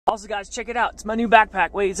Also, guys, check it out. It's my new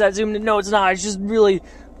backpack. Wait, is that zoomed in? No, it's not. It's just really...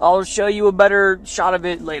 I'll show you a better shot of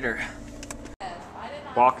it later.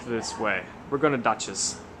 Walk this way. We're going to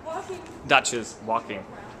Dotches. Dotches, walking.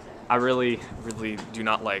 I really do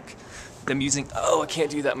not like them using... Oh, I can't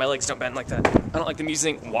do that. My legs don't bend like that. I don't like them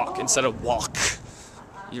using walk instead of walk.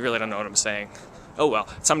 You really don't know what I'm saying. Oh well,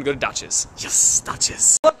 it's time to go to Dotches. Yes,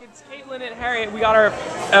 Dotches. Look, it's Caitlin and Harriet. We got our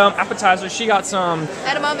appetizer. She got some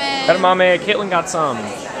edamame. Caitlin got some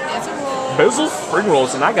basil spring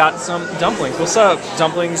rolls, and I got some dumplings. What's up?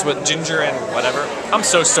 Dumplings with ginger and whatever. I'm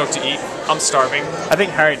so stoked to eat. I'm starving. I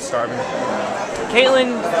think Harriet's starving.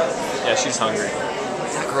 Caitlin, yeah, she's hungry.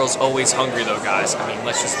 That girl's always hungry though, guys. I mean,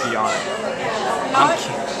 let's just be honest.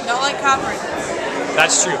 Don't like Catherine.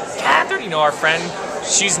 That's true. Catherine, you know, our friend,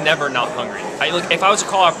 she's never not hungry. If I was to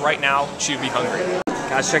call her up right now, she'd be hungry.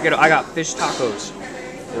 Guys, check it out. I got fish tacos.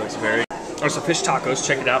 It looks very... There's some fish tacos.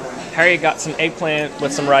 Check it out. Harriet got some eggplant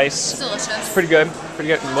with some rice. It's delicious. It's pretty good. Pretty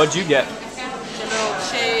good. And what'd you get?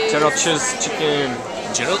 Dotches chicken.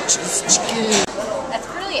 Dotches chicken. That's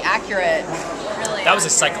pretty accurate. Really. That was a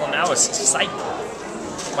psychoanalysis. Psycho.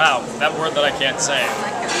 Wow, that word that I can't say.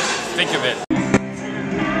 Think of it.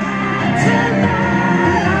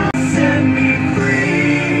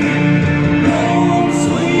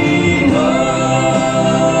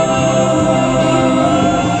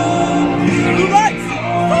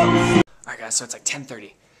 So it's like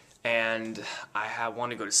 10:30, and I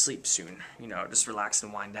want to go to sleep soon, you know, just relax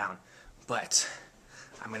and wind down, but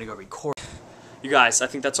I'm gonna go record. You guys, I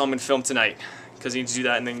think that's all I'm gonna film tonight, because I need to do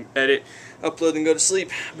that and then edit, upload, and go to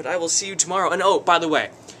sleep, but I will see you tomorrow. And oh, by the way,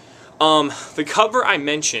 the cover I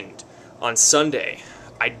mentioned on Sunday,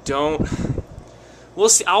 we'll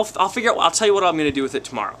see, I'll figure out, I'll tell you what I'm gonna do with it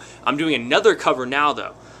tomorrow. I'm doing another cover now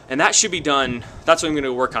though, and that should be done, that's what I'm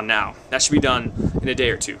gonna work on now. That should be done in a day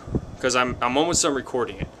or two. Because I'm almost done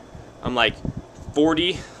recording it. I'm like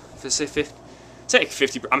 40, say 50, say like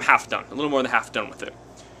 50, I'm half done, a little more than half done with it.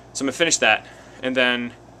 So I'm gonna finish that, and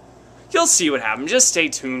then you'll see what happens. Just stay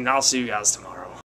tuned, I'll see you guys tomorrow.